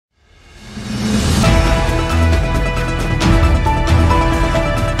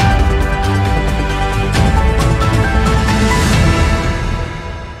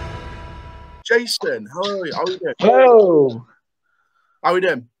Jason. How are you? How are you doing? Hello. How are you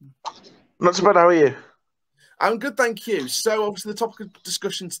doing? Not so bad. How are you? I'm good, thank you. So, obviously, the topic of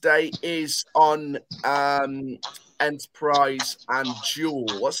discussion today is on Enterprise and Duel.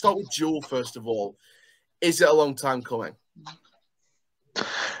 Let's start with Duel first of all. Is it a long time coming?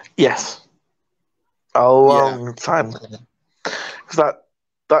 Yes, a long time coming. Because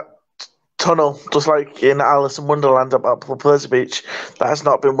that tunnel, just like in Alice in Wonderland up at Pleasure Beach, that has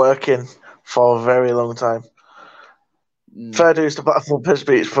not been working for a very long time. Fair dues to Battle Pleasure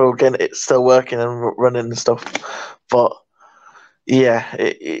Beach for getting it still working and running and stuff, but yeah,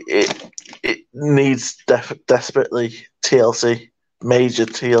 it needs desperately TLC, major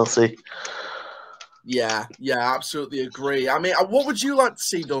TLC. Yeah, absolutely agree. I mean, what would you like to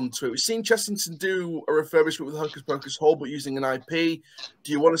see done to it? We've seen Chessington do a refurbishment with Hocus Pocus Hall, but using an IP.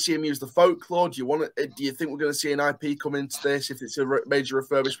 Do you want to see him use the folklore? Do you think we're going to see an IP come into this if it's a major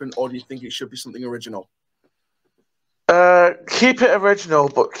refurbishment, or do you think it should be something original? Keep it original,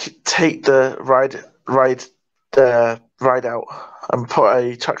 but take the ride out and put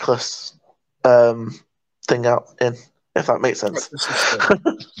a trackless thing out in, if that makes sense.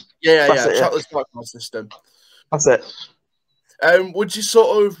 Yeah. Trackless trackless system. That's it. Would you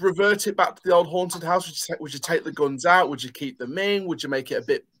sort of revert it back to the old haunted house? Would you take the guns out? Would you keep them in? Would you make it a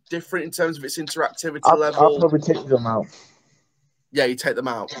bit different in terms of its interactivity level? I'll probably take them out. Yeah, you take them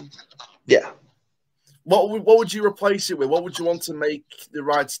out. Yeah. What would you replace it with? What would you want to make the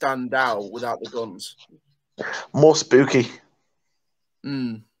ride stand out without the guns? More spooky.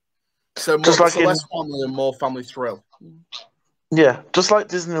 So less family and more family thrill. Yeah, just like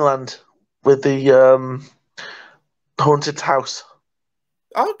Disneyland with the haunted house.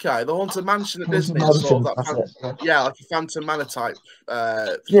 Okay, the haunted mansion at Disney. Sort of that like a Phantom Manor type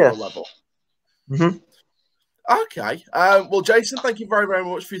thrill level. Mm-hmm. Okay. Well, Jason, thank you very, very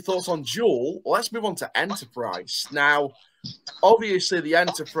much for your thoughts on Duel. Let's move on to Enterprise. Now, obviously, the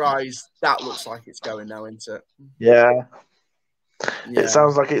Enterprise, that looks like it's going now, isn't it? Yeah. It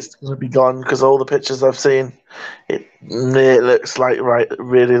sounds like it's going to be gone because all the pictures I've seen, it looks like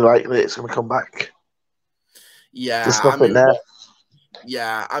really likely it's going to come back. Yeah. There's nothing there.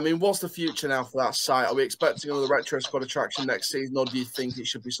 I mean, what's the future now for that site? Are we expecting another Retro Squad attraction next season, or do you think it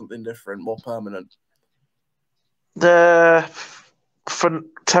should be something different, more permanent? For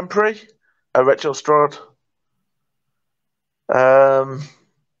temporary, a Retro Squad. I'm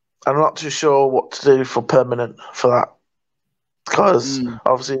not too sure what to do for permanent for that. Because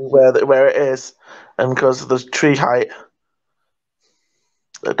obviously where it is, and because of the tree height,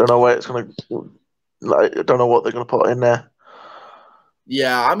 I don't know where it's going to. I don't know what they're going to put in there.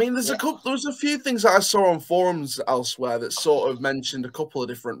 Yeah, I mean, there was a few things that I saw on forums elsewhere that sort of mentioned a couple of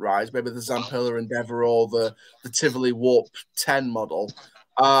different rides, maybe the Zampella Endeavour or the Tivoli Warp 10 model.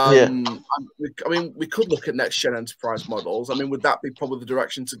 I mean, we could look at next gen Enterprise models. I mean, would that be probably the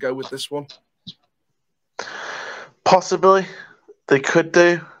direction to go with this one? Possibly. They could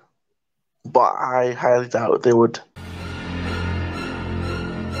do, but I highly doubt they would.